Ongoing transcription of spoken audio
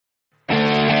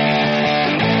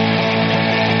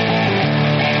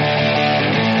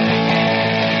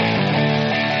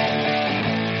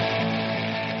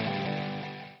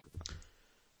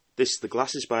This is the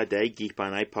Glasses by Day, Geek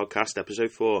by Night podcast,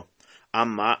 episode 4.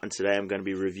 I'm Matt, and today I'm going to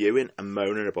be reviewing and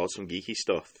moaning about some geeky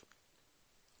stuff.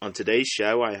 On today's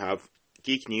show, I have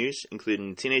geek news,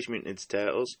 including Teenage Mutant Ninja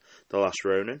Turtles, The Last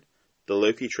Ronin, the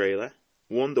Loki trailer,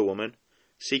 Wonder Woman,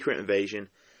 Secret Invasion,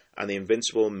 and the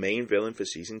Invincible main villain for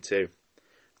Season 2.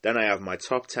 Then I have my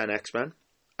top 10 Xmen,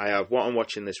 I have what I'm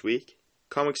watching this week,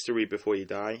 comics to read before you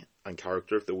die, and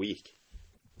character of the week.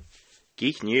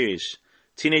 Geek news.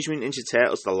 Teenage Mutant Ninja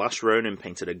Turtles The Last Ronin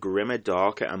painted a grimmer,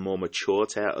 darker and more mature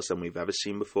Turtles than we've ever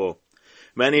seen before.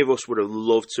 Many of us would have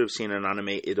loved to have seen an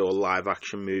animated or live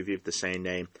action movie of the same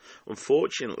name.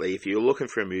 Unfortunately, if you're looking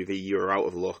for a movie, you're out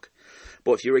of luck.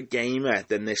 But if you're a gamer,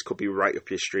 then this could be right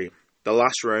up your street. The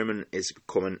Last Ronin is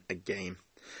becoming a game.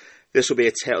 This will be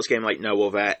a Turtles game like no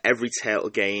other. Every Turtle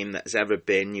game that's ever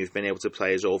been, you've been able to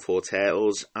play as all four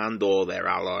Turtles and all their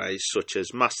allies, such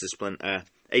as Master Splinter,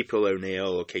 April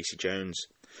O'Neil or Casey Jones.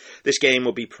 This game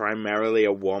will be primarily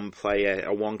a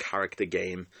one-character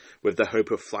game, with the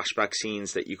hope of flashback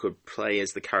scenes that you could play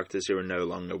as the characters who are no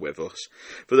longer with us.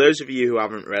 For those of you who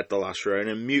haven't read The Last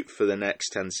Ronin, mute for the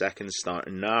next 10 seconds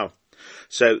starting now.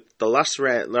 So, The Last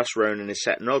Ronin is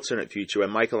set in an alternate future where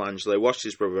Michelangelo watched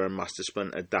his brother and Master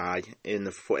Splinter die in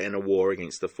a war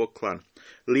against the Foot Clan,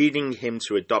 leading him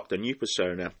to adopt a new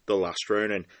persona, The Last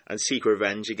Ronin, and seek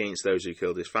revenge against those who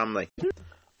killed his family.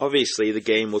 Obviously, the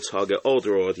game will target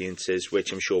older audiences,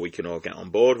 which I'm sure we can all get on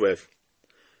board with.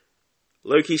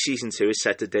 Loki Season 2 is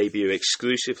set to debut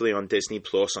exclusively on Disney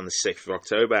Plus on the 6th of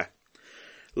October.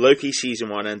 Loki Season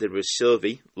 1 ended with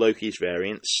Sylvie, Loki's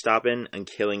variant, stabbing and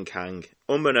killing Kang.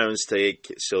 Unbeknownst to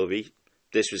Sylvie,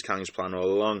 this was Kang's plan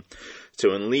all along, to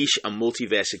unleash a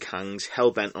multiverse of Kangs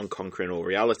hell-bent on conquering all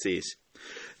realities.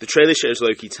 The trailer shows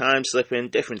Loki time-slipping,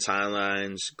 different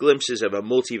timelines, glimpses of a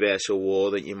multiversal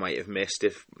war that you might have missed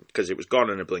because it was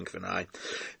gone in a blink of an eye.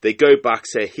 They go back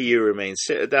to He Who Remains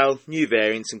Citadel, new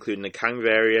variants including the Kang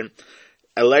variant.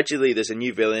 Allegedly, there's a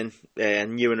new villain, a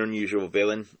new and unusual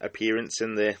villain appearance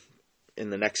in the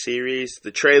next series.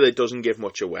 The trailer doesn't give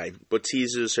much away, but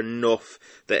teases us enough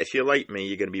that if you're like me,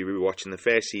 you're going to be rewatching the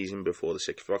first season before the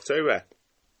 6th of October.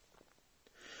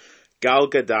 Gal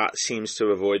Gadot seems to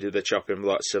have avoided the chopping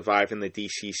block, surviving the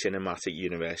DC Cinematic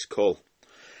Universe cull.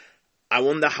 I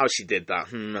wonder how she did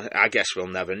that. I guess we'll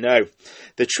never know.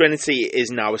 The Trinity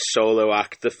is now a solo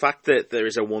act. The fact that there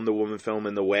is a Wonder Woman film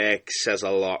in the works says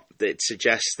a lot. It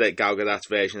suggests that Gal Gadot's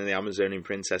version of the Amazonian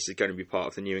princess is going to be part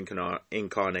of the new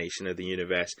incarnation of the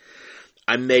universe.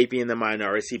 I may be in the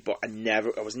minority, but I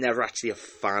was never actually a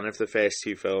fan of the first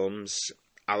two films.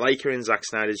 I like her in Zack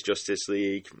Snyder's Justice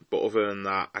League, but other than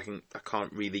that, I can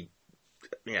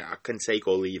take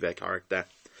or leave her character.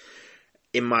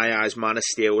 In my eyes, Man of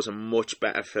Steel was a much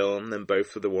better film than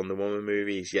both of the Wonder Woman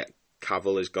movies, yet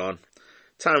Cavill is gone.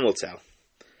 Time will tell.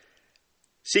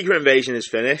 Secret Invasion is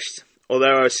finished.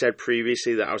 Although I said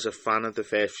previously that I was a fan of the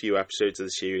first few episodes of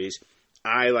the series,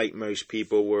 I, like most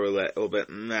people, were a little bit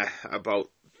meh about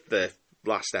the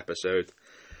last episode.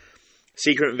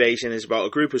 Secret Invasion is about a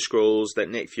group of Skrulls that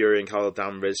Nick Fury and Carol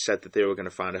Danvers said that they were going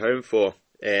to find a home for.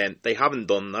 They haven't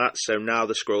done that, so now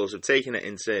the Skrulls have taken it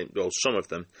into, well, some of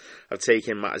them have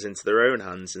taken matters into their own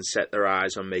hands and set their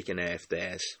eyes on making Earth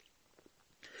theirs.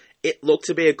 It looked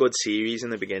to be a good series in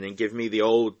the beginning, give me the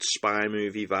old spy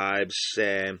movie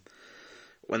vibes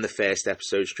when the first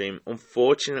episode streamed.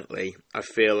 Unfortunately, I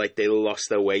feel like they lost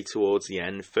their way towards the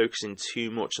end, focusing too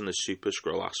much on the Super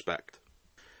Skrull aspect.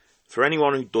 For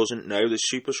anyone who doesn't know, the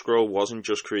Super Skrull wasn't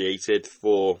just created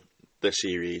for the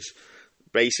series.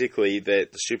 Basically, the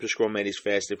Super Skrull made his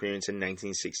first appearance in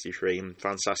 1963 in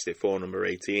Fantastic Four number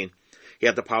 18. He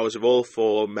had the powers of all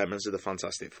four members of the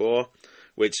Fantastic Four,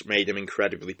 which made him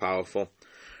incredibly powerful.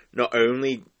 Not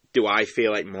only do I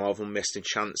feel like Marvel missed a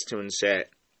chance to insert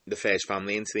the first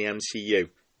family into the MCU,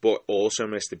 but also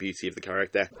missed the beauty of the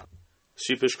character.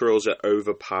 Super Skrulls are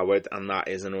overpowered, and that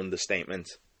is an understatement.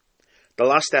 The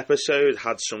last episode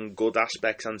had some good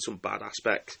aspects and some bad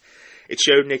aspects. It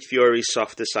showed Nick Fury's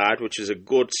softer side, which is a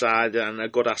good side and a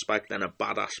good aspect and a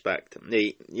bad aspect.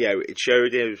 It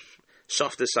showed his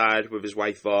softer side with his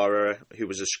wife Vara, who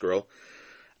was a Skrull.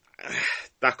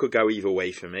 That could go either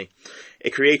way for me.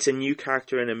 It creates a new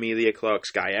character in Emilia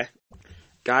Clarke's Gaia.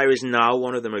 Gaia is now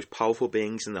one of the most powerful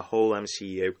beings in the whole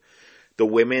MCU. The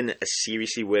women are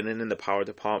seriously winning in the power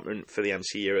department for the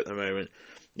MCU at the moment.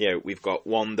 We've got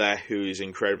Wanda, who's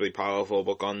incredibly powerful,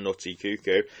 but gone nutty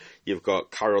cuckoo. You've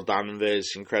got Carol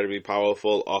Danvers, incredibly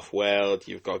powerful, off-world.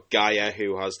 You've got Gaia,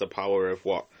 who has the power of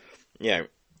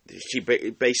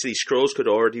basically, Skrulls could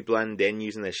already blend in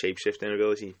using their shape-shifting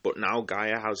ability, but now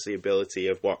Gaia has the ability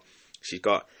of she's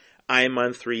got Iron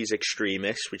Man 3's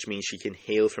Extremist, which means she can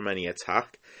heal from any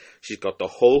attack. She's got the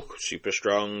Hulk, super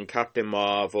strong, Captain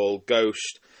Marvel,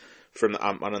 Ghost from the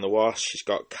Ant-Man and the Wasp. She's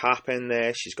got Cap in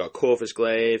there. She's got Corvus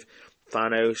Glaive,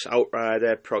 Thanos,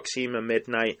 Outrider, Proxima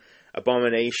Midnight,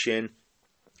 Abomination,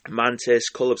 Mantis,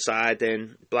 Cull of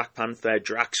Sidon, Black Panther,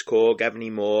 Drax Korg, Ebony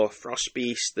Maw,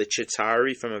 Frostbeast, the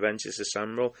Chitauri from Avengers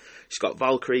Assemble. She's got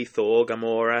Valkyrie, Thor,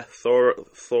 Gamora,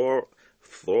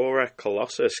 Thora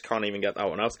Colossus, can't even get that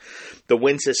one out. The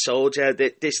Winter Soldier.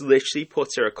 This literally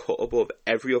puts her a cut above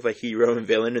every other hero and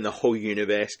villain in the whole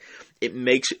universe. It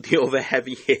makes the other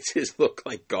heavy hitters look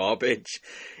like garbage.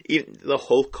 Even the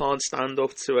Hulk can't stand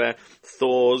up to her.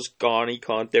 Thor's gone, he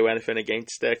can't do anything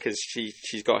against her because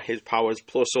she's got his powers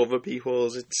plus other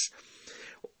people's. It's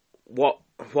what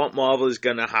Marvel is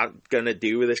gonna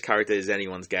do with this character is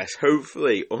anyone's guess.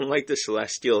 Hopefully, unlike the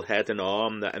celestial head and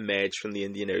arm that emerged from the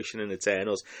Indian Ocean in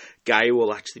Eternals, Gaia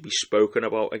will actually be spoken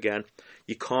about again.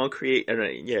 You can't create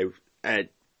a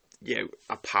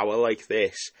power like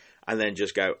this and then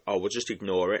just go, oh, we'll just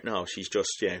ignore it now. She's just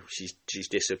she's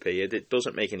disappeared. It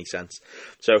doesn't make any sense.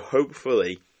 So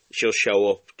hopefully she'll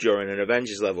show up during an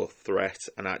Avengers level threat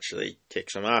and actually kick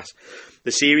some ass.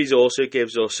 The series also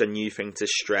gives us a new thing to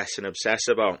stress and obsess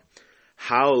about.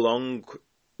 How long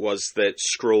was the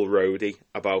Skrull Rhodey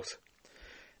about?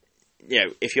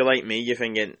 If you're like me, you're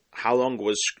thinking, how long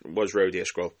was Rhodey a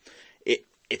Skrull?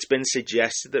 It's been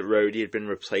suggested that Rhodey had been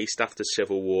replaced after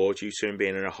Civil War due to him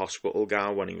being in a hospital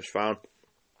gown when he was found.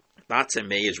 That to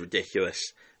me is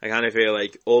ridiculous. I kind of feel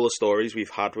like all the stories we've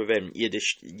had with him,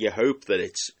 you hope that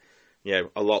it's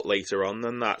a lot later on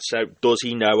than that. So does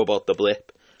he know about the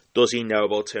blip? Does he know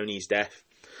about Tony's death?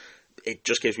 It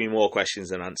just gives me more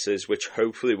questions than answers, which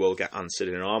hopefully will get answered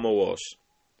in Armor Wars.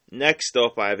 Next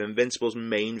up, I have Invincible's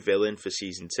main villain for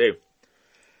Season 2.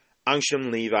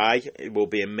 Angstrom Levi will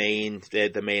be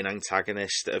the main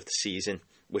antagonist of the season,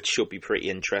 which should be pretty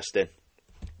interesting.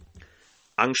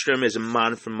 Angstrom is a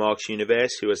man from Mark's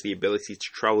universe who has the ability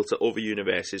to travel to other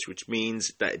universes, which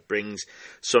means that it brings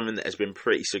something that has been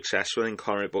pretty successful in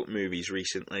comic book movies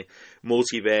recently.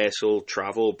 Multiversal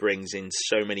travel brings in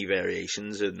so many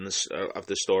variations of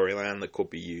the storyline that could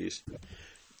be used.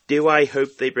 Do I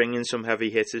hope they bring in some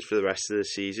heavy hitters for the rest of the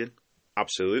season?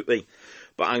 Absolutely.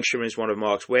 But Angstrom is one of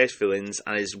Mark's worst villains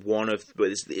and he's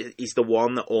the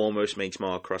one that almost makes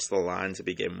Mark cross the line to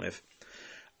begin with.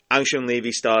 Angstrom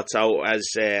Levy starts out as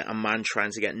a man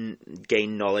trying to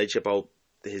gain knowledge about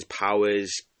his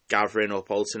powers, gathering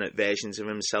up alternate versions of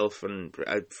himself and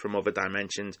from other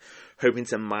dimensions, hoping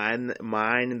to mine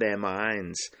their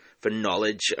minds for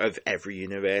knowledge of every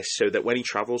universe, so that when he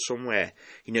travels somewhere,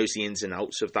 he knows the ins and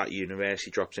outs of that universe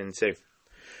he drops into.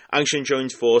 Angstrom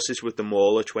joins forces with the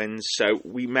Mauler twins. So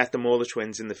we met the Mauler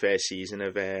twins in the first season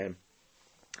of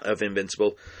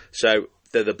Invincible. So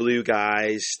they're the blue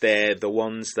guys. They're the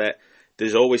ones that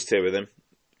there's always two of them.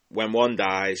 When one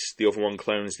dies, the other one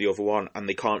clones the other one, and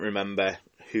they can't remember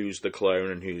who's the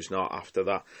clone and who's not after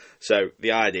that. So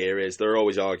the idea is they're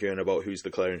always arguing about who's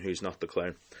the clone and who's not the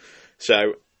clone.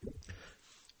 So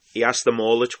he asked the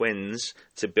Mauler twins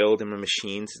to build him a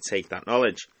machine to take that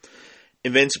knowledge.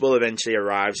 Invincible eventually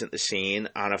arrives at the scene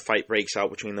and a fight breaks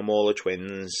out between the Mauler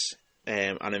twins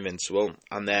and Invincible,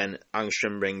 and then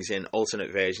Angstrom brings in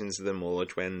alternate versions of the Mauler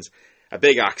twins. A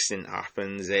big accident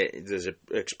happens, there's an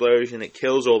explosion, it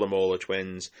kills all the Mauler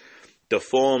twins,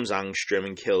 deforms Angstrom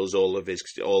and kills all of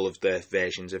the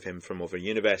versions of him from other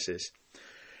universes.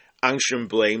 Angstrom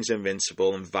blames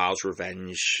Invincible and vows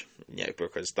revenge,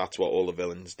 because that's what all the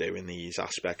villains do in these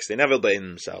aspects. They never blame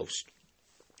themselves.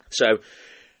 So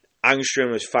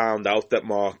Angstrom has found out that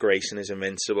Mark Grayson is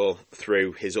invincible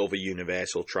through his other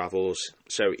universal travels.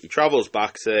 So he travels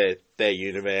back to their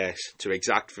universe to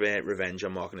exact revenge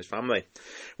on Mark and his family.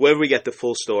 Whether we get the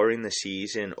full story in the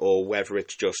season or whether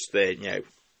it's just a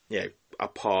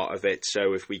part of it.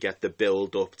 So if we get the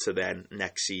build up to then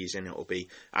next season, it'll be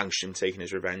Angstrom taking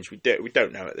his revenge. We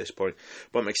don't know at this point,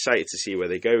 but I'm excited to see where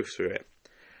they go through it.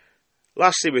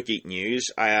 Lastly, with Geek News,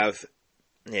 I have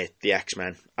the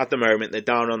Xmen. At the moment, they're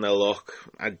down on their luck,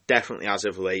 and definitely as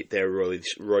of late, they're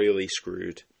royally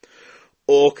screwed.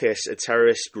 Orcus, a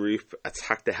terrorist group,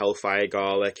 attacked the Hellfire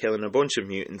Gala, killing a bunch of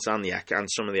mutants and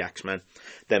some of the X-Men,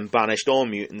 then banished all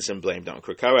mutants and blamed it on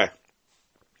Krakoa.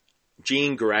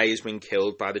 Jean Grey has been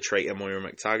killed by the traitor Moira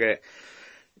McTaggart.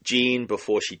 Jean,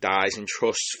 before she dies,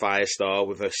 entrusts Firestar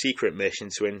with a secret mission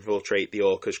to infiltrate the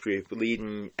Orcus group,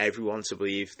 leading everyone to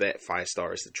believe that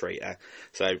Firestar is the traitor.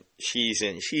 So she's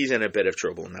in a bit of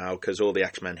trouble now because all the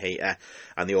X-Men hate her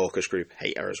and the Orcus group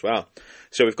hate her as well.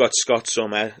 So we've got Scott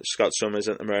Summers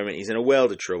at the moment. He's in a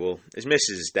world of trouble. His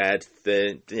missus is dead.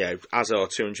 As are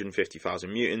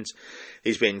 250,000 mutants.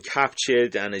 He's been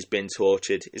captured and has been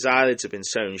tortured. His eyelids have been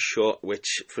sewn shut,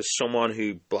 which for someone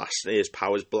who his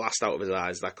powers blast out of his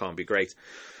eyes, that can't be great.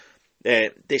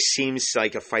 This seems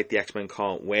like a fight the X-Men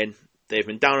can't win. They've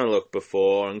been down on luck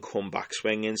before and come back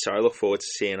swinging, so I look forward to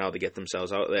seeing how they get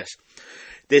themselves out of this.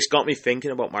 This got me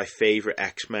thinking about my favourite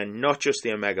X-Men, not just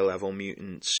the Omega level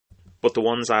mutants, but the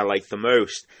ones I like the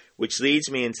most, which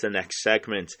leads me into the next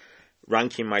segment,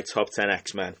 ranking my top 10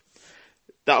 X-Men.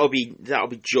 That'll be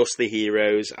just the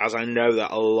heroes, as I know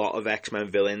that a lot of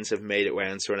X-Men villains have made it way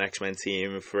into an X-Men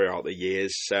team throughout the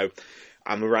years, so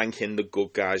I'm ranking the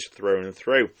good guys through and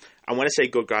through. And when I say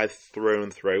good guys through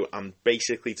and through, I'm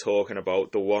basically talking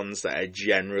about the ones that are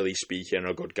generally speaking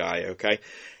a good guy, okay?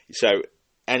 So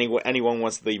anyone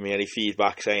wants to leave me any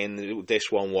feedback saying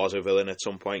this one was a villain at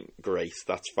some point, great,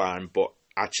 that's fine. But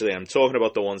actually, I'm talking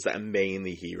about the ones that are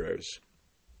mainly heroes.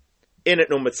 In at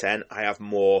number 10, I have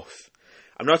Morph.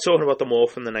 I'm not talking about the Morph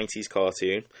from the 90s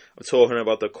cartoon. I'm talking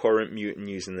about the current mutant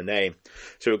using the name.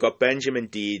 So we've got Benjamin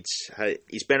Deeds.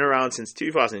 He's been around since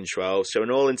 2012, so in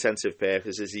all intensive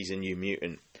purposes, he's a new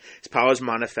mutant. His powers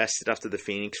manifested after the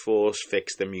Phoenix Force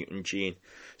fixed the mutant gene.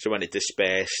 So when it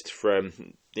dispersed from,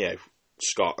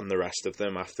 Scott and the rest of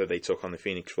them after they took on the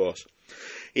Phoenix Force.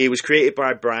 He was created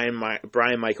by Brian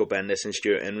Michael Bendis and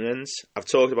Stuart Immonens. I've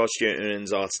talked about Stuart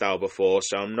Immonens' art style before,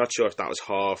 so I'm not sure if that was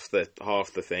half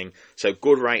the thing. So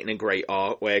good writing and great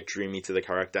artwork drew me to the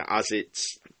character, as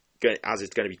it's going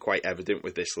to be quite evident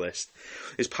with this list.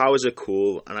 His powers are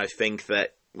cool, and I think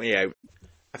that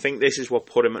I think this is what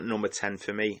put him at number 10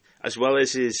 for me, as well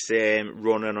as his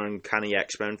run on Uncanny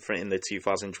X-Men in the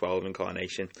 2012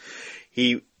 incarnation.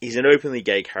 He's an openly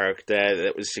gay character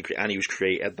and he was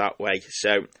created that way.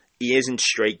 So he isn't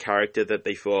straight character that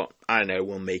they thought, I don't know,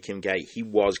 we'll make him gay. He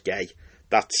was gay.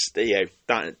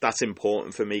 That's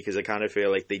important for me because I kind of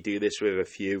feel like they do this with a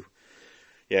few,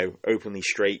 openly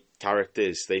straight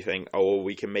characters. They think, oh, well,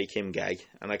 we can make him gay,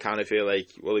 and I kind of feel like,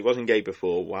 well, he wasn't gay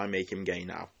before. Why make him gay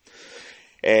now?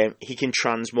 He can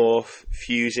transmorph,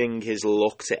 fusing his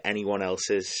look to anyone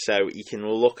else's. So he can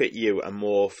look at you and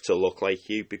morph to look like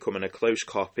you, becoming a close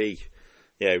copy,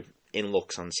 in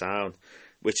looks and sound,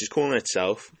 which is cool in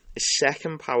itself. His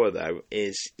second power, though,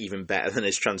 is even better than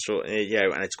his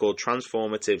and it's called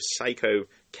transformative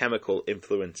psychochemical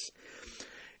influence.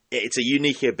 It's a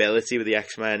unique ability with the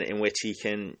X-Men in which he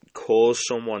can cause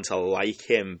someone to like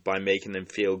him by making them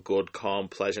feel good, calm,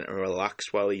 pleasant, and relaxed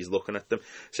while he's looking at them.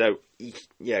 So, he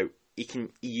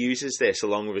uses this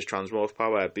along with his transmorph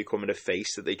power, becoming a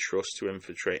face that they trust to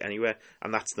infiltrate anywhere,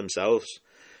 and that's themselves.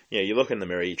 You look in the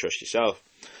mirror, you trust yourself.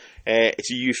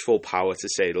 It's a useful power, to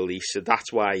say the least, so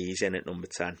that's why he's in at number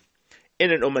 10.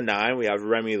 In at number 9, we have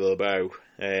Remy LeBeau,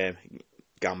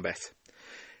 Gambit.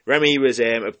 Remy was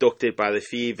abducted by the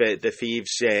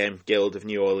Thieves Guild of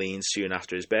New Orleans soon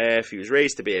after his birth. He was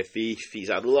raised to be a thief.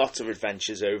 He's had lots of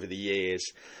adventures over the years.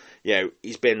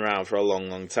 He's been around for a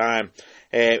long, long time.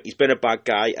 He's been a bad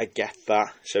guy, I get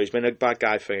that. So he's been a bad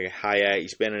guy for hire.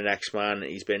 He's been an X-Man.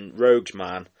 He's been Rogue's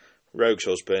man, Rogue's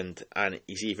husband, and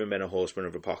he's even been a Horseman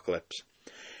of Apocalypse.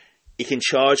 He can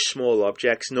charge small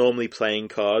objects, normally playing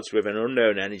cards, with an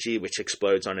unknown energy which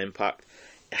explodes on impact.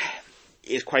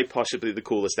 Is quite possibly the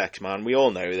coolest X-Man. We all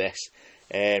know this.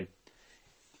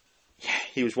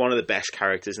 He was one of the best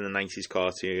characters in the 90s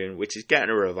cartoon, which is getting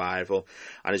a revival,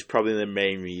 and is probably the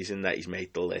main reason that he's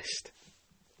made the list.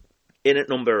 In at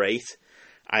number 8,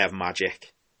 I have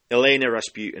Magic. Elena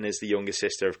Rasputin is the younger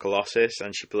sister of Colossus,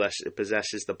 and she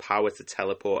possesses the power to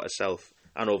teleport herself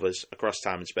and others across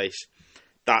time and space.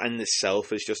 That in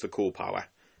itself is just a cool power.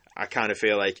 I kind of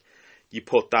feel like you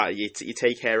put that, you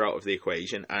take her out of the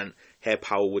equation, and her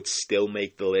power would still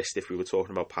make the list if we were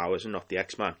talking about powers and not the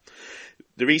X-Man.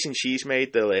 The reason she's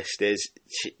made the list is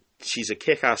she's a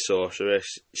kick-ass sorceress.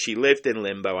 She lived in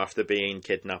limbo after being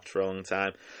kidnapped for a long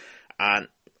time, and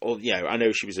I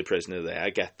know she was a prisoner there, I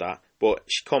get that, but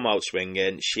she come out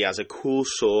swinging. She has a cool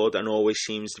sword and always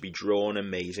seems to be drawn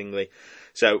amazingly.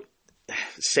 So,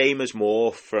 same as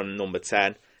Morph from number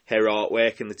 10, her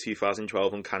artwork in the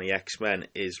 2012 Uncanny X-Men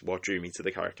is what drew me to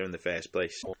the character in the first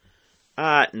place.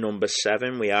 At number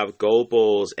 7, we have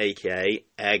Goldballs, aka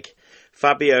Egg.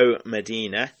 Fabio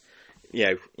Medina,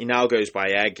 he now goes by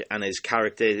Egg, and his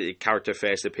character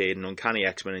first appeared in Uncanny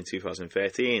X-Men in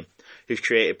 2013. who's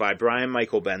created by Brian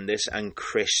Michael Bendis and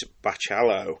Chris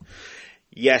Bachalo.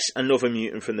 Yes, another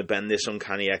mutant from the Bendis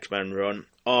Uncanny X-Men run.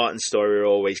 Art and story are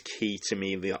always key to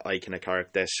me liking a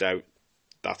character, so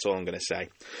that's all I'm going to say.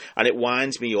 And it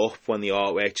winds me up when the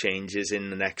artwork changes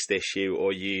in the next issue,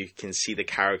 or you can see the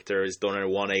character has done a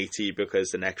 180 because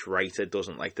the next writer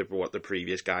doesn't like what the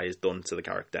previous guy has done to the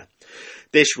character.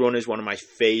 This run is one of my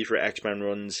favourite X-Men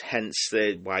runs, hence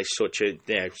why such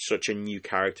a new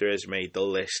character has made the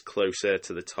list closer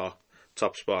to the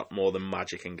top spot more than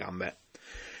Magic and Gambit.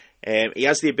 He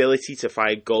has the ability to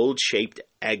fire gold-shaped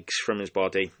eggs from his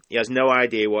body. He has no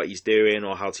idea what he's doing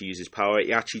or how to use his power.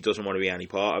 He actually doesn't want to be any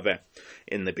part of it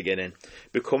in the beginning.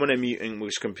 Becoming a mutant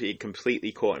was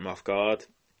completely caught him off guard.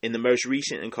 In the most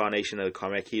recent incarnation of the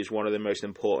comic, he is one of the most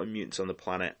important mutants on the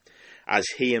planet, as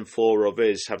he and 4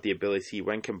 others have the ability,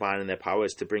 when combining their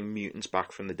powers, to bring mutants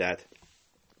back from the dead.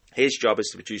 His job is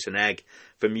to produce an egg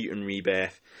for mutant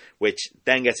rebirth, which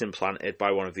then gets implanted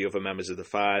by one of the other members of the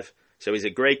 5. So he's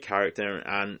a great character,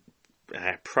 and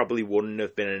probably wouldn't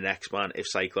have been an X-Man if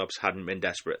Cyclops hadn't been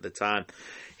desperate at the time.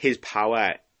 His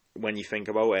power, when you think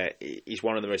about it, he's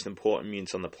one of the most important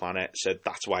mutants on the planet, so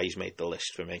that's why he's made the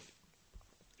list for me.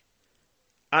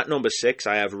 At number 6,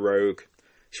 I have Rogue.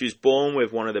 She was born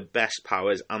with one of the best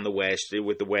powers and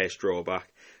with the worst drawback.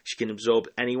 She can absorb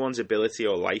anyone's ability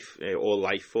or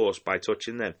life force by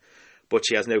touching them, but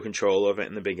she has no control of it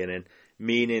in the beginning,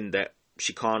 meaning that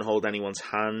she can't hold anyone's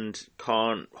hand,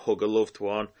 can't hug a loved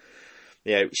one.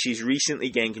 She's recently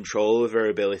gained control of her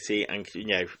ability, and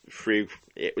through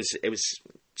it was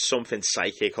something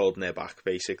psychic holding her back,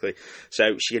 basically.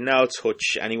 So she can now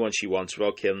touch anyone she wants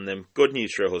without killing them. Good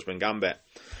news for her husband Gambit.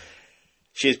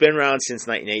 She has been around since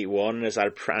 1981 and has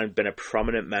been a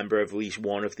prominent member of at least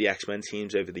one of the X-Men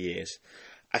teams over the years.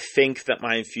 I think that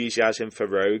my enthusiasm for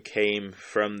Rogue came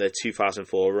from the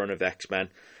 2004 run of X-Men,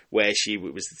 where she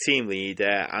was the team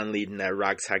leader and leading their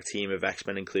ragtag team of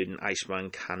X-Men, including Iceman,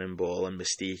 Cannonball, and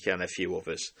Mystique, and a few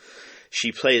others.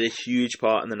 She played a huge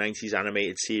part in the 90s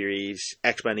animated series,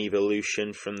 X-Men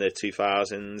Evolution from the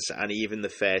 2000s, and even the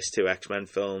first 2 X-Men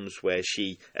films, where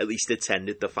she at least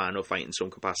attended the final fight in some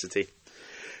capacity.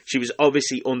 She was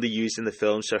obviously underused in the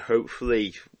film, so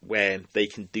hopefully when they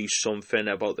can do something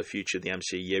about the future of the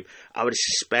MCU, I would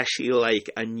especially like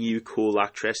a new cool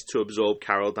actress to absorb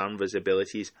Carol Danvers'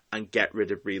 abilities and get rid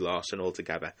of Brie Larson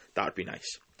altogether. That would be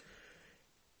nice.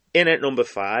 In at number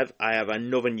 5, I have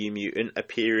another new mutant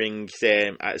appearing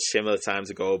at similar times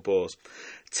to Gold Balls.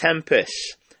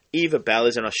 Tempest. Eva Bell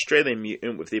is an Australian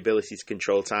mutant with the ability to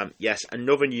control time. Yes,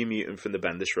 another new mutant from the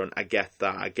Bendis run. I get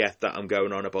that I'm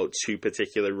going on about 2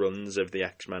 particular runs of the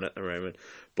X-Men at the moment,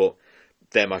 but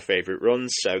they're my favourite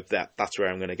runs, so that's where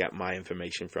I'm going to get my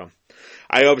information from.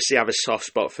 I obviously have a soft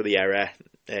spot for the era.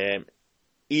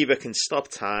 Eva can stop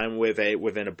time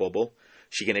within a bubble.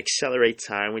 She can accelerate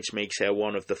time, which makes her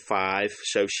one of the 5.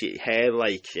 So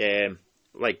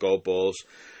like Gold Balls,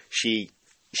 she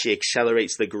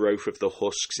accelerates the growth of the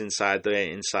husks inside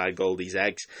Goldie's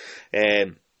eggs,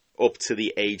 up to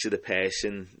the age of the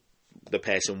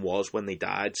person was when they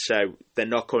died. So they're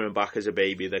not coming back as a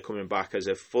baby; they're coming back as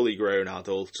a fully grown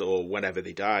adult, or whenever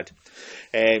they died.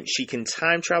 She can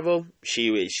time travel.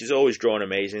 She's always drawn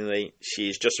amazingly.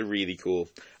 She's just really cool.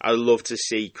 I'd love to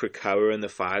see Krakoa and the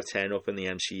 5 turn up in the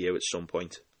MCU at some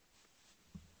point.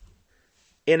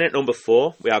 In at number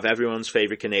 4, we have everyone's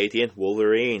favourite Canadian,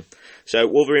 Wolverine. So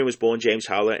Wolverine was born James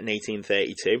Howlett in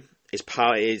 1832.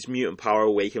 His mutant power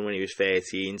awakened when he was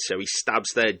 13, so he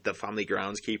stabs the family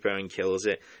groundskeeper and kills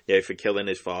it, for killing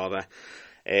his father.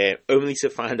 Only to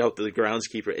find out that the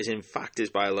groundskeeper is in fact his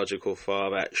biological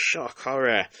father. Shock,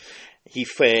 horror.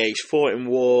 He's fought in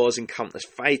wars and countless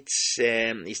fights.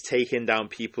 He's taken down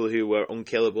people who were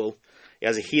unkillable. He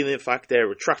has a healing factor,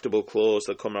 retractable claws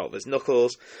that come out of his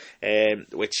knuckles,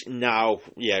 which now,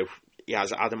 he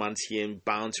has adamantium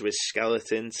bound to his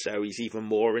skeleton, so he's even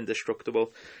more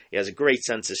indestructible. He has a great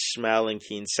sense of smell and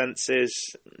keen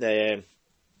senses.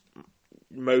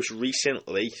 Most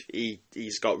recently,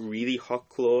 he's got really hot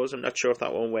claws. I'm not sure if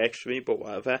that one works for me, but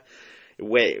whatever.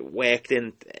 It worked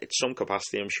in some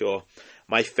capacity, I'm sure.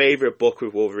 My favourite book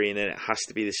with Wolverine in it has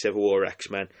to be the Civil War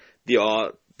X-Men. The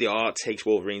art takes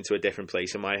Wolverine to a different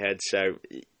place in my head, so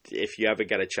if you ever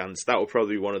get a chance, that will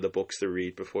probably be one of the books to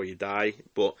read before you die,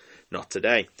 but not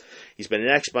today. He's been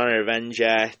an X-Man, an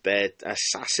Avenger, the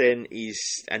assassin,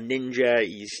 he's a ninja,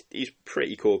 he's a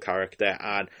pretty cool character,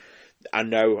 and I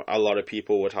know a lot of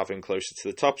people would have him closer to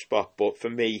the top spot, but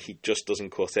for me, he just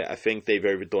doesn't cut it. I think they've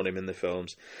overdone him in the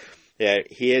films. Yeah,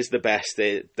 he is the best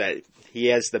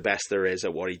there is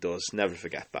at what he does. Never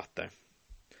forget that, though.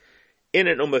 In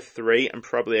at number 3, and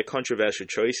probably a controversial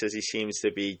choice as he seems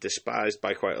to be despised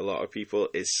by quite a lot of people,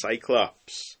 is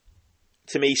Cyclops.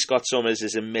 To me, Scott Summers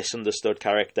is a misunderstood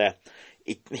character.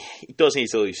 He does need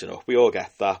to loosen up, we all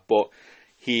get that, but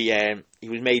he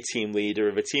was made team leader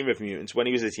of a team of mutants when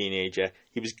he was a teenager.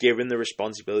 He was given the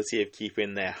responsibility of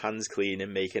keeping their hands clean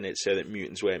and making it so that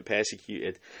mutants weren't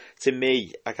persecuted. To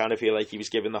me, I kind of feel like he was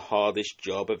given the hardest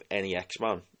job of any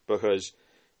X-Man, because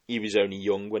he was only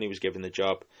young when he was given the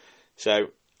job. So,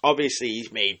 obviously,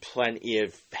 he's made plenty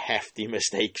of hefty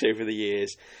mistakes over the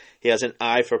years. He has an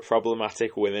eye for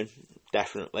problematic women,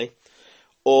 definitely.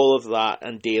 All of that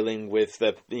and dealing with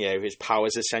his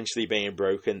powers essentially being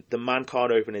broken. The man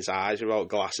can't open his eyes without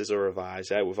glasses or a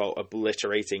visor, without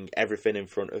obliterating everything in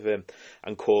front of him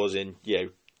and causing,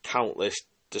 countless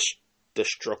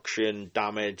destruction,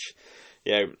 damage.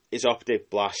 His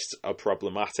optic blasts are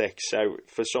problematic. So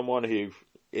for someone who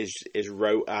is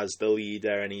wrote as the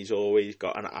leader and he's always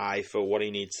got an eye for what he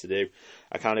needs to do,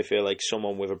 I kind of feel like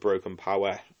someone with a broken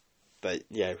power that,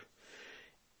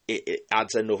 it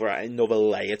adds another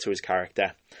layer to his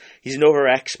character. He's another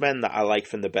X-Men that I like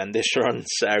from the Bendis run,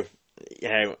 so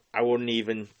I wouldn't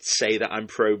even say that I'm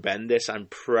pro Bendis. I'm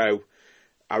pro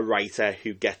a writer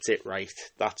who gets it right.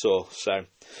 That's all. So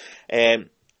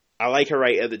I like a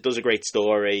writer that does a great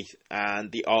story,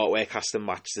 and the artwork has to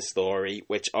match the story,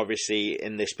 which obviously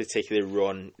in this particular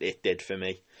run it did for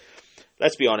me.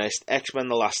 Let's be honest, X-Men: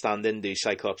 The Last Stand didn't do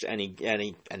Cyclops any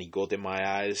good in my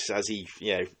eyes, as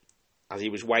he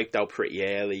was wiped out pretty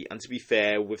early. And to be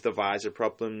fair, with the visor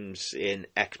problems in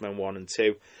X-Men 1 and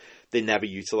 2, they never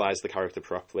utilised the character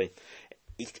properly.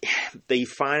 They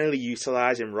finally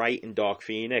utilise him right in Dark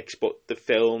Phoenix, but the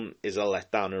film is a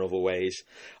letdown in other ways.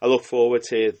 I look forward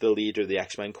to the leader of the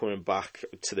X-Men coming back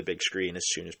to the big screen as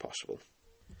soon as possible.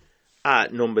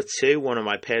 At number 2, one of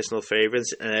my personal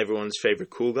favourites and everyone's favourite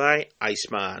cool guy,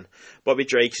 Iceman. Bobby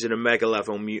Drake is an Omega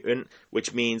level mutant,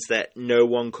 which means that no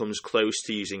one comes close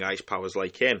to using ice powers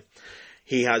like him.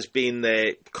 He has been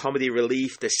the comedy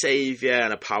relief, the saviour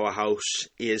and a powerhouse.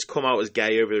 He has come out as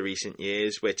gay over the recent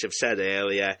years, which I've said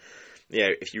earlier.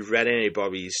 If you've read any of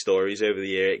Bobby's stories over the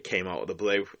year, it came out of the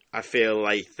blue. I feel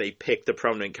like they picked a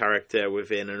prominent character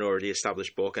within an already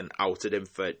established book and outed him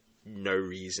for no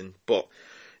reason. But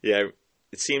it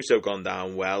seems to have gone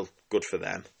down well. Good for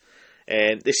them.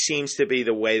 This seems to be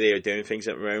the way they are doing things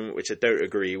at the moment, which I don't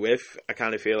agree with. I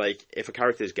kind of feel like if a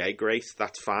character is gay, great,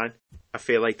 that's fine. I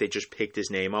feel like they just picked his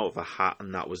name out of a hat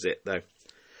and that was it, though.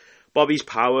 Bobby's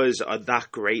powers are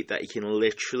that great that he can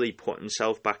literally put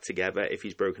himself back together if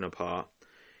he's broken apart.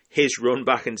 His run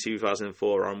back in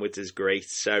 2004 onwards is great,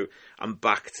 so I'm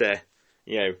back to,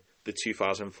 the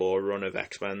 2004 run of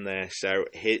X-Men there. So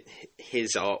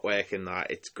his artwork in that,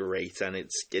 it's great, and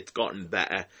it's gotten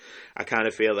better. I kind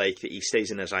of feel like he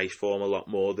stays in his ice form a lot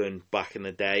more than back in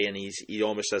the day, and he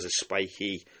almost has a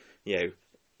spiky,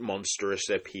 monstrous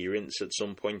appearance at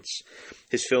some points.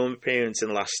 His film appearance in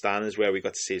The Last Stand is where we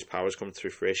got to see his powers come to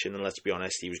fruition, and let's be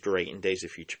honest, he was great in Days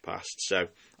of Future Past. So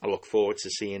I look forward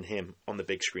to seeing him on the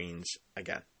big screens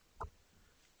again.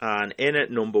 And in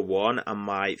at number 1, and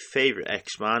my favourite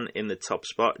X-Man in the top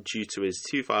spot due to his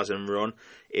 2000 run,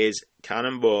 is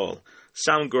Cannonball.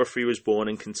 Sam Guthrie was born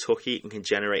in Kentucky and can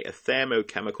generate a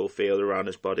thermochemical field around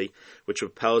his body, which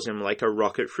propels him like a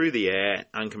rocket through the air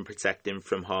and can protect him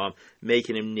from harm,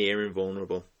 making him near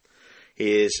invulnerable.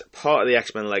 He is part of the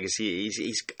X-Men legacy.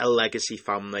 He's a legacy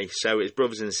family, so his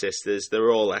brothers and sisters,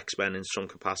 they're all X-Men in some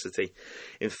capacity.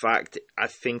 In fact, I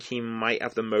think he might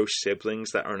have the most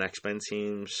siblings that are on X-Men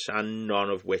teams, and none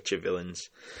of which are villains.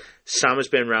 Sam has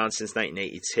been around since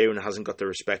 1982 and hasn't got the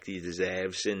respect he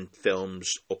deserves in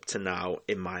films up to now,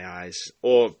 in my eyes.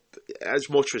 Or as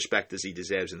much respect as he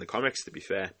deserves in the comics, to be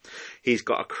fair. He's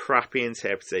got a crappy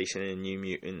interpretation in New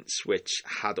Mutants, which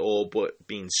had all but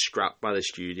been scrapped by the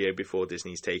studio before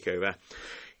Disney's takeover.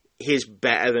 He's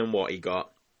better than what he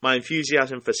got. My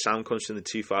enthusiasm for Sam comes from the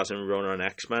 2000 run on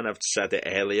X-Men. I've said it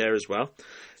earlier as well.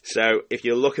 So if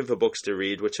you're looking for books to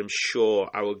read, which I'm sure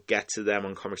I will get to them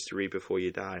on Comics to Read Before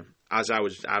You Die, as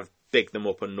I've bigged them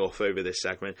up enough over this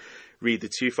segment, read the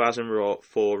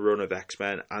 2004 run of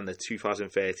X-Men and the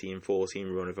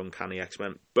 2013-14 run of Uncanny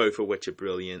X-Men, both of which are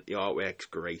brilliant. The artwork's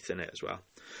great in it as well.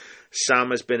 Sam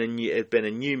has been a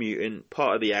new mutant,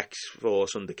 part of the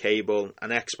X-Force under Cable,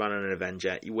 an X-Man and an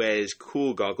Avenger. He wears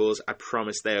cool goggles. I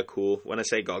promise they are cool. When I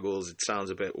say goggles, it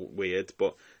sounds a bit weird,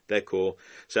 but they're cool.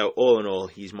 So all in all,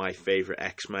 he's my favourite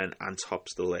X-Men and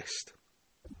tops the list.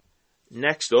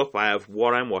 Next up, I have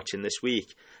what I'm watching this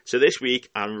week. So this week,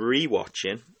 I'm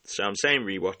rewatching. So I'm saying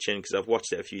rewatching because I've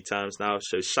watched it a few times now.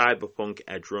 So Cyberpunk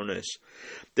Edge Runners.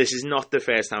 This is not the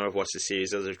first time I've watched the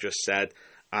series, as I've just said,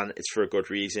 and it's for a good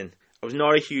reason. I was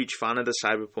not a huge fan of the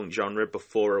cyberpunk genre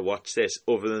before I watched this,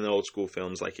 other than old school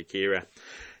films like Akira.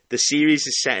 The series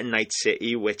is set in Night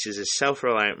City, which is a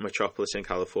self-reliant metropolis in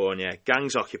California.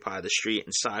 Gangs occupy the street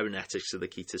and cybernetics are the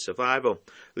key to survival,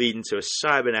 leading to a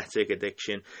cybernetic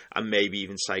addiction and maybe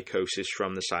even psychosis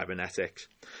from the cybernetics.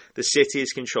 The city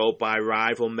is controlled by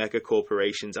rival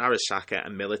megacorporations Arasaka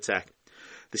and Militech.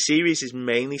 The series is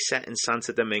mainly set in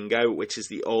Santo Domingo, which is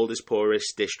the oldest,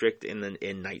 poorest district in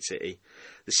Night City.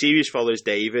 The series follows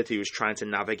David, who is trying to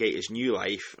navigate his new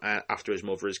life after his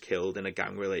mother is killed in a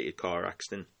gang-related car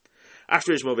accident.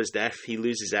 After his mother's death, he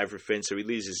loses everything, so he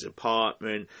loses his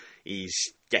apartment, he's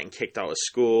getting kicked out of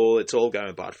school, it's all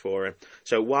going bad for him.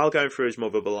 So while going through his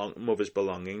mother's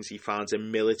belongings, he finds a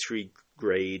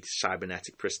military-grade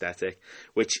cybernetic prosthetic,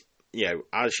 which, you know,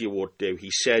 as you would do, he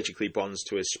surgically bonds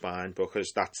to his spine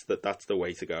because that's the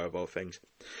way to go about things.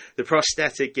 The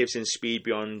prosthetic gives him speed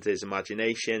beyond his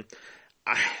imagination,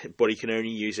 but he can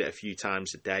only use it a few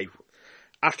times a day.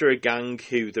 After a gang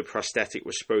who the prosthetic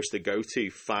was supposed to go to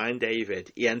find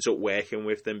David, he ends up working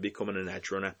with them, becoming an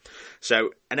edge runner. So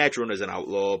an edge runner is an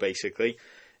outlaw, basically.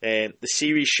 The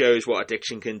series shows what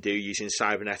addiction can do using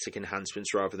cybernetic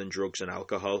enhancements rather than drugs and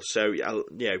alcohol. So, you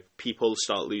know, people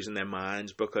start losing their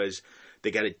minds because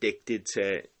they get addicted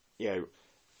to, you know,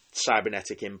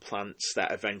 cybernetic implants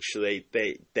that eventually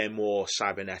they're more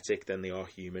cybernetic than they are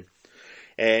human.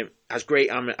 Has great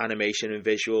animation and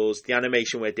visuals. The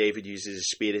animation where David uses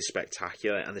his speed is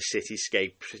spectacular, and the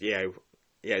cityscape, you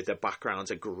know, the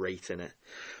backgrounds are great in it.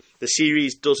 The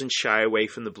series doesn't shy away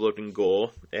from the blood and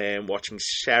gore, watching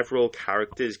several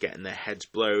characters getting their heads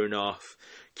blown off,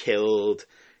 killed.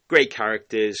 Great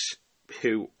characters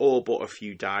who all but a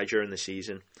few die during the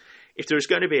season. If there was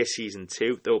going to be a season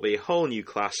 2, there will be a whole new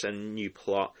class and new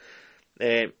plot.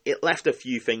 It left a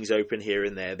few things open here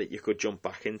and there that you could jump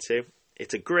back into.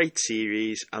 It's a great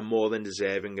series and more than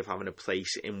deserving of having a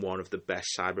place in one of the best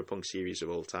cyberpunk series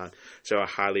of all time. So I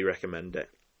highly recommend it.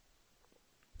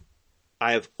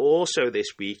 I have also this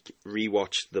week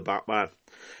rewatched The Batman.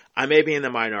 I may be in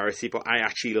the minority, but I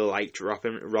actually liked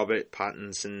Robert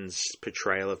Pattinson's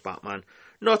portrayal of Batman.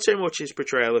 Not so much his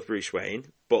portrayal of Bruce Wayne,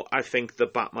 but I think the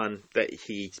Batman that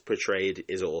he portrayed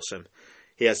is awesome.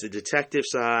 He has the detective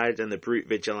side and the brute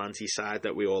vigilante side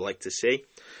that we all like to see.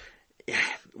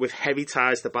 With heavy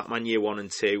ties to Batman Year 1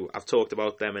 and 2, I've talked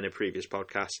about them in a previous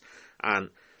podcast, and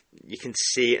you can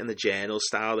see it in the journal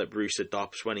style that Bruce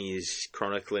adopts when he's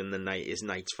chronicling his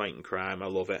nights fighting crime. I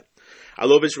love it. I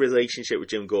love his relationship with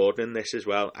Jim Gordon in this as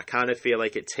well. I kind of feel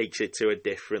like it takes it to a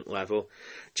different level.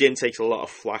 Jim takes a lot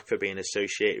of flack for being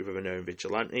associated with a known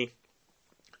vigilante.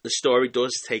 The story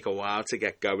does take a while to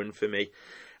get going for me,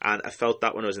 and I felt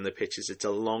that when I was in the pictures. It's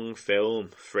a long film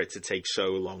for it to take so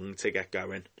long to get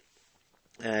going.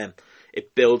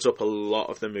 It builds up a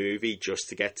lot of the movie just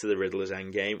to get to the Riddler's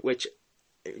endgame, which,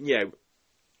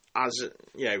 as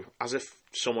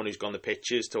someone who's gone to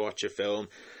pictures to watch a film,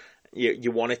 you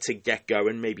want it to get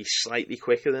going maybe slightly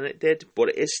quicker than it did, but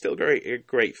it is still a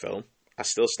great film. I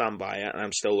still stand by it, and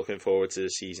I'm still looking forward to the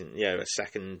season. A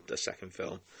second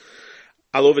film.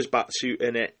 I love his batsuit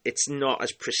in it. It's not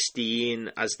as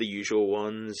pristine as the usual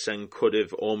ones, and could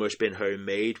have almost been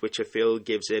homemade, which I feel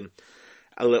gives him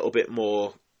a little bit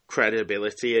more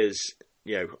credibility as,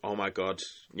 oh my God,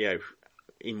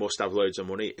 he must have loads of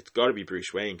money. It's got to be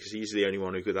Bruce Wayne because he's the only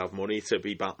one who could have money to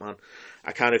be Batman.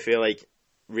 I kind of feel like,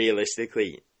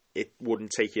 realistically, it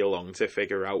wouldn't take you long to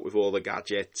figure out with all the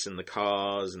gadgets and the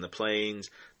cars and the planes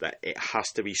that it has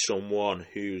to be someone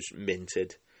who's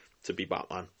minted to be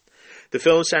Batman. The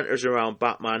film centres around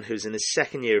Batman, who's in his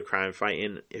second year of crime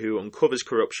fighting, who uncovers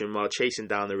corruption while chasing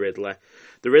down the Riddler.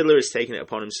 The Riddler has taken it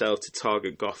upon himself to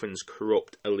target Gotham's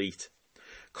corrupt elite.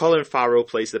 Colin Farrell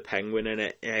plays the Penguin in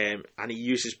it, and he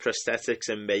uses prosthetics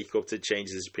and makeup to change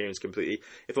his appearance completely.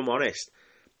 If I'm honest,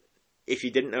 if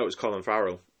you didn't know it was Colin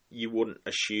Farrell, you wouldn't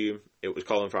assume it was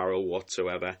Colin Farrell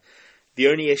whatsoever. The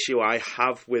only issue I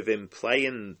have with him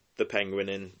playing the Penguin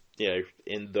in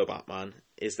The Batman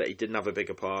is that he didn't have a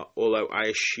bigger part, although I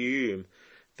assume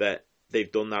that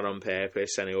they've done that on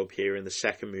purpose and he'll appear in the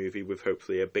second movie with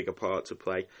hopefully a bigger part to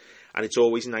play. And it's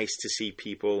always nice to see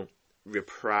people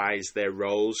reprise their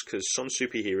roles, because some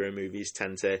superhero movies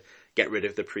tend to get rid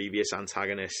of the previous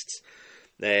antagonists,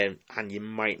 and you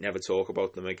might never talk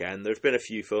about them again. There have been a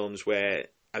few films where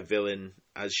a villain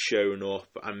has shown up,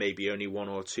 and maybe only one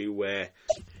or two where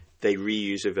they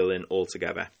reuse a villain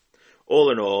altogether.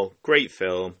 All in all, great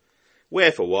film.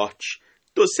 Worth a watch.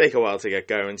 Does take a while to get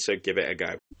going, so give it a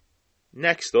go.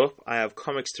 Next up, I have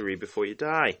comics to read before you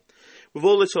die. With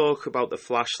all the talk about The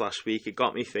Flash last week, it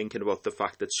got me thinking about the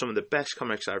fact that some of the best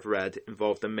comics I've read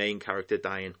involve the main character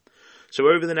dying. So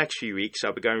over the next few weeks,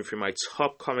 I'll be going through my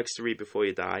top comics to read before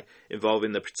you die,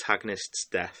 involving the protagonist's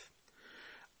death.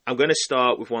 I'm going to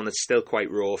start with one that's still quite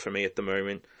raw for me at the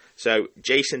moment. So,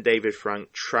 Jason David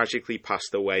Frank tragically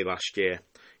passed away last year.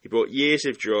 He brought years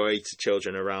of joy to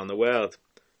children around the world.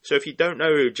 So if you don't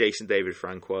know who Jason David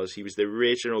Frank was, he was the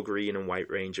original Green and White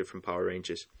Ranger from Power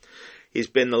Rangers. He's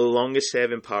been the longest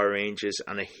serving Power Rangers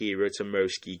and a hero to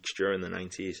most geeks during the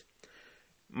 90s.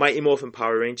 Mighty Morphin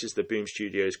Power Rangers, the Boom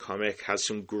Studios comic, has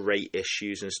some great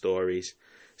issues and stories.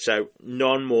 So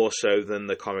none more so than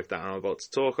the comic that I'm about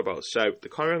to talk about. So the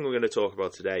comic we're going to talk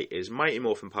about today is Mighty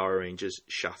Morphin Power Rangers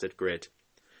Shattered Grid.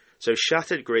 So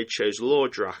Shattered Grid shows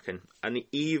Lord Draken, an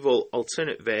evil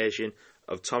alternate version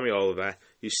of Tommy Oliver,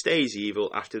 who stays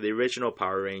evil after the original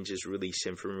Power Rangers release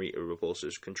him from Rita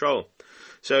Repulsa's control.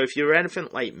 So if you're anything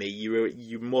like me,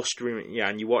 you must,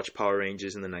 and you watch Power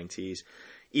Rangers in the 90s.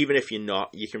 Even if you're not,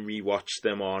 you can rewatch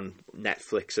them on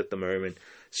Netflix at the moment.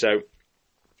 So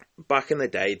back in the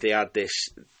day, they had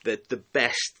the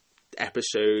best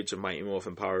episodes of Mighty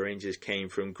Morphin Power Rangers came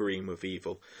from Green with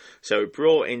Evil. So it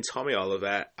brought in Tommy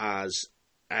Oliver as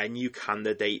a new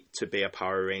candidate to be a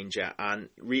Power Ranger, and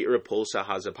Rita Repulsa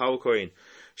has a power coin.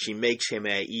 She makes him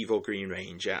a evil Green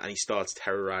Ranger, and he starts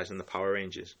terrorizing the Power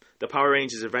Rangers. The Power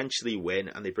Rangers eventually win,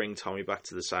 and they bring Tommy back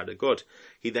to the side of good.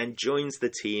 He then joins the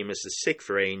team as the 6th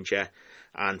Ranger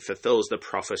and fulfills the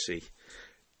prophecy.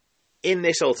 In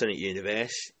this alternate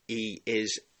universe, he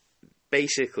is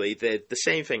basically the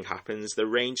same thing happens. The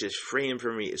Rangers free him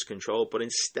from Rita's control, but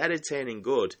instead of turning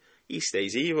good, he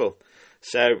stays evil.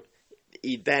 So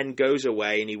he then goes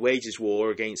away and he wages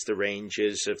war against the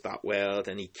Rangers of that world,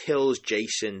 and he kills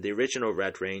Jason, the original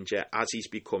Red Ranger, as he's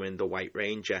becoming the White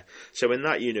Ranger. So in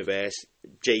that universe,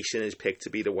 Jason is picked to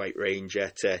be the White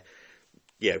Ranger to,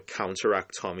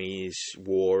 counteract Tommy's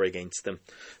war against them.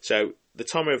 So the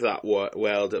Tommy of that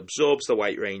world absorbs the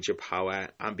White Ranger power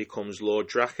and becomes Lord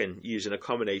Draken, using a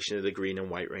combination of the Green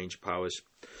and White Ranger powers.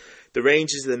 The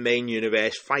Rangers of the main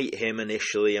universe fight him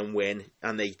initially and win,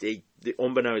 and they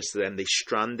unbeknownst to them, they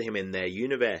strand him in their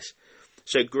universe.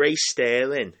 So Grace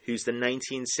Sterling, who's the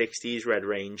 1960s Red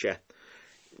Ranger,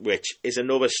 which is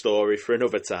another story for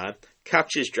another time,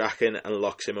 captures Draken and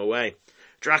locks him away.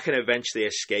 Draken eventually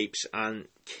escapes and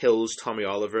kills Tommy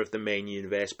Oliver of the main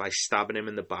universe by stabbing him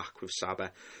in the back with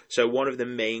Saber. So one of the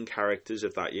main characters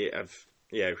of that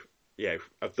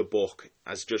of the book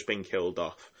has just been killed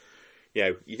off.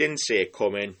 You didn't see it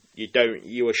coming.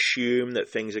 You assume that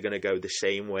things are going to go the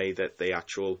same way that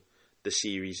the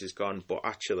series has gone, but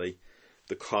actually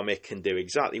the comic can do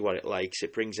exactly what it likes.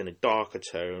 It brings in a darker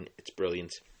tone. It's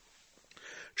brilliant.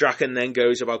 Draken then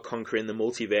goes about conquering the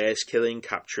multiverse, killing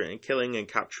and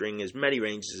capturing as many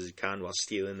Rangers as he can while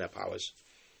stealing their powers.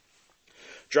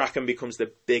 Draken becomes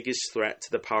the biggest threat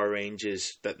to the Power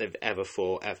Rangers that they've ever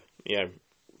fought,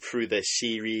 through the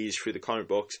series, through the comic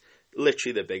books.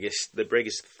 Literally the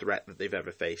biggest threat that they've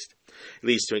ever faced. It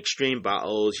leads to extreme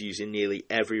battles using nearly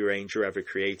every Ranger ever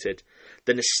created.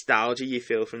 The nostalgia you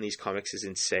feel from these comics is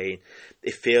insane.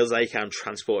 It feels like I'm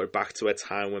transported back to a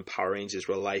time when Power Rangers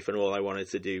were life and all I wanted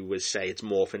to do was say it's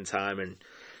morphin' time and,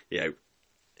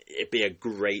 it'd be a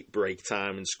great break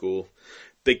time in school.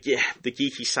 The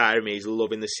geeky side of me is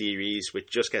loving the series, which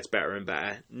just gets better and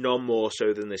better. None more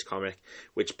so than this comic,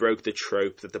 which broke the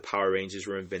trope that the Power Rangers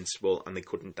were invincible and they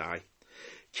couldn't die.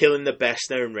 Killing the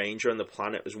best-known Ranger on the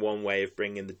planet was one way of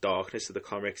bringing the darkness of the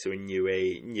comic to a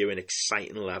new and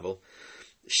exciting level.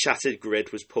 Shattered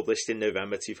Grid was published in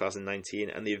November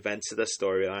 2019, and the events of the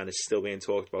storyline is still being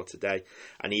talked about today,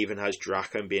 and even has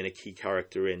Draken being a key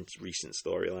character in recent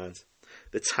storylines.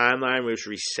 The timeline was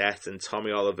reset, and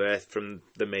Tommy Oliver from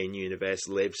the main universe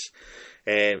lives,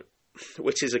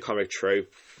 which is a comic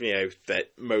trope,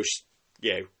 that most,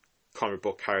 comic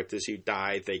book characters who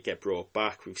die, they get brought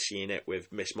back. We've seen it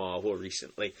with Miss Marvel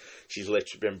recently. She's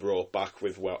literally been brought back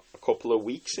with, a couple of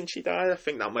weeks since she died. I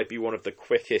think that might be one of the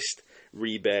quickest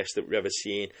rebirths that we've ever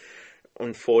seen.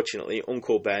 Unfortunately,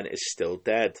 Uncle Ben is still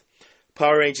dead.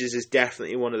 Power Rangers is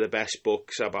definitely one of the best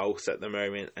books about at the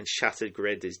moment, and Shattered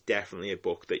Grid is definitely a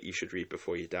book that you should read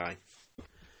before you die.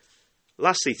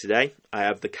 Lastly today, I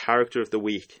have the character of the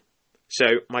week. So,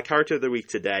 my character of the week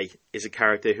today is a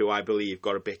character who I believe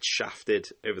got a bit shafted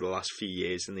over the last few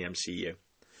years in the MCU.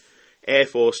 Air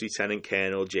Force Lieutenant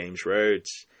Colonel James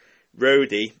Rhodes.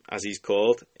 Rhodey, as he's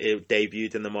called,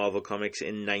 debuted in the Marvel Comics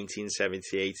in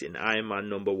 1978 in Iron Man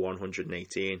number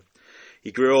 118.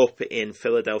 He grew up in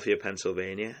Philadelphia,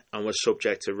 Pennsylvania, and was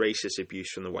subject to racist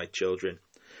abuse from the white children.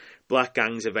 Black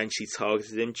gangs eventually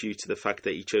targeted him due to the fact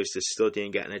that he chose to study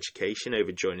and get an education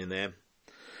over joining them.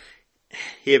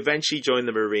 He eventually joined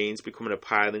the Marines, becoming a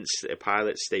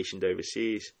pilot stationed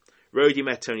overseas. Rhodey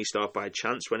met Tony Stark by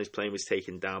chance when his plane was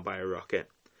taken down by a rocket.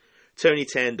 Tony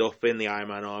turned up in the Iron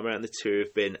Man armour, and the two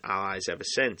have been allies ever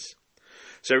since.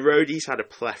 So Rhodey's had a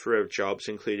plethora of jobs,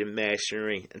 including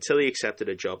mercenary, until he accepted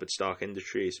a job at Stark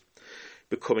Industries,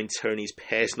 becoming Tony's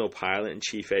personal pilot and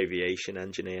chief aviation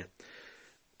engineer.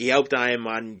 He helped Iron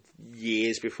Man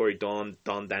years before he donned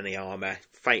any armour,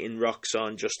 fighting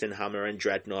Roxxon, Justin Hammer and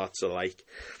Dreadnoughts alike.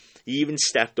 He even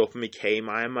stepped up and became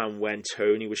Iron Man when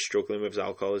Tony was struggling with his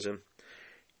alcoholism.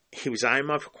 He was Iron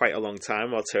Man for quite a long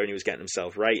time while Tony was getting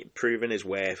himself right, proving his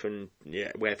worth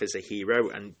as a hero,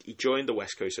 and he joined the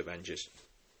West Coast Avengers.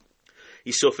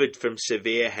 He suffered from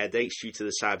severe headaches due to the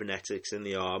cybernetics in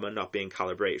the armour not being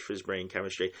calibrated for his brain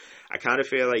chemistry. I kind of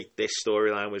feel like this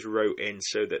storyline was wrote in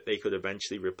so that they could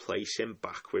eventually replace him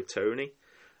back with Tony.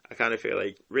 I kind of feel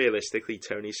like, realistically,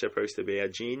 Tony's supposed to be a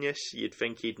genius. You'd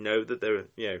think he'd know that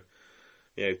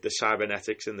the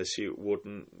cybernetics in the suit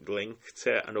wouldn't link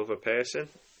to another person.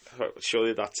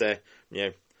 Surely that's a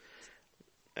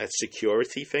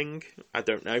security thing. I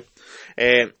don't know.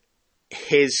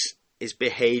 His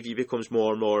behaviour becomes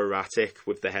more and more erratic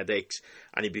with the headaches,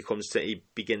 and he begins to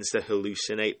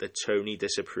hallucinate that Tony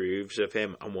disapproves of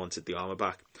him and wanted the armour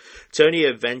back. Tony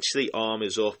eventually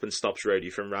armours up and stops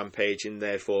Rhodey from rampaging,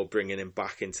 therefore bringing him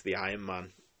back into the Iron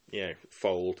Man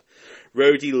fold.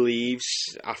 Rhodey leaves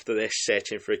after this,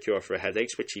 searching for a cure for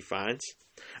headaches, which he finds.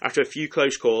 After a few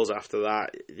close calls after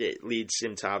that, it leads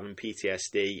him to having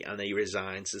PTSD, and he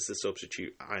resigns as the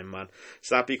substitute Iron Man.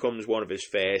 So that becomes one of his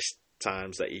first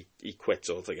times that he quits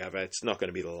altogether. It's not going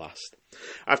to be the last.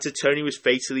 After Tony was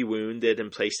fatally wounded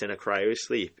and placed in a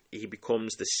cryosleep, Rhodey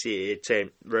becomes the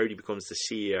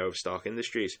CEO of Stark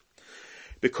Industries,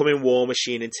 becoming War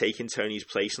Machine and taking Tony's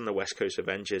place on the West Coast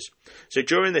Avengers. So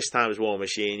during this time as War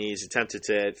Machine, he's attempted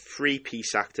to free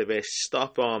peace activists,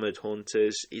 stop armoured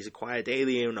hunters, he's acquired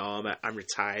alien armour and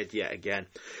retired yet again.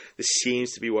 This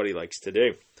seems to be what he likes to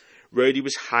do. Rhodey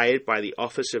was hired by the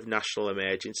Office of National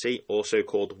Emergency, also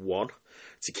called One,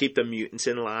 to keep the mutants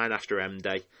in line after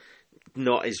M-Day.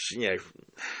 Not his,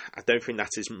 I don't think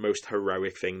that's his most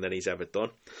heroic thing that he's ever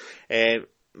done.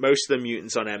 Most of the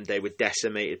mutants on M-Day were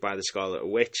decimated by the Scarlet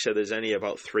Witch, so there's only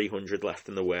about 300 left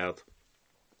in the world.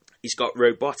 He's got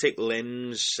robotic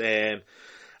limbs, and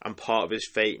part of his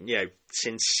fate,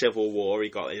 since Civil War, he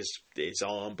got his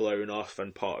arm blown off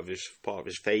and part of his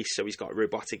face, so he's got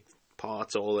robotic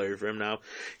parts all over him now.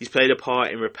 He's played a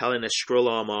part in repelling a Skrull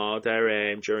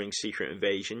Armada during Secret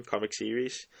Invasion comic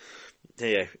series.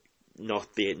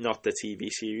 Not the TV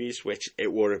series, which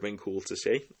it would have been cool to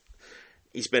see.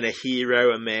 He's been a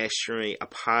hero, a mercenary, a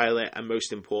pilot, and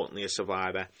most importantly, a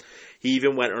survivor. He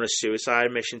even went on a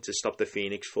suicide mission to stop the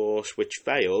Phoenix Force, which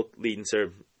failed, leading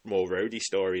to more Rhodey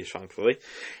stories, thankfully.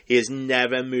 He has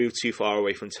never moved too far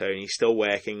away from Tony, still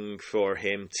working for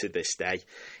him to this day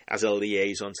as a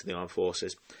liaison to the armed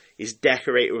forces. He's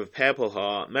decorated with a Purple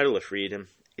Heart, Medal of Freedom.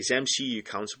 His MCU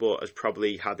counterpart has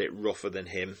probably had it rougher than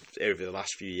him over the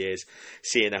last few years,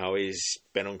 seeing how he's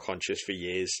been unconscious for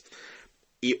years.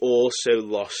 He also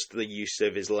lost the use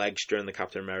of his legs during the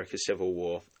Captain America Civil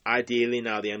War. Ideally,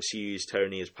 now the MCU's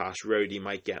Tony has passed, Rhodey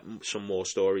might get some more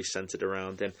stories centered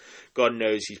around him. God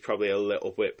knows he's probably a little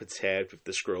bit perturbed with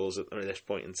the Skrulls at this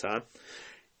point in time.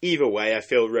 Either way, I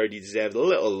feel Rhodey deserved a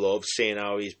little love, seeing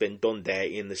how he's been done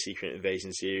dirty in the Secret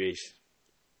Invasion series.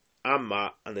 I'm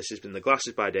Matt, and this has been the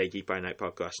Glasses by Day, Geek by Night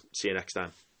podcast. See you next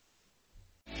time.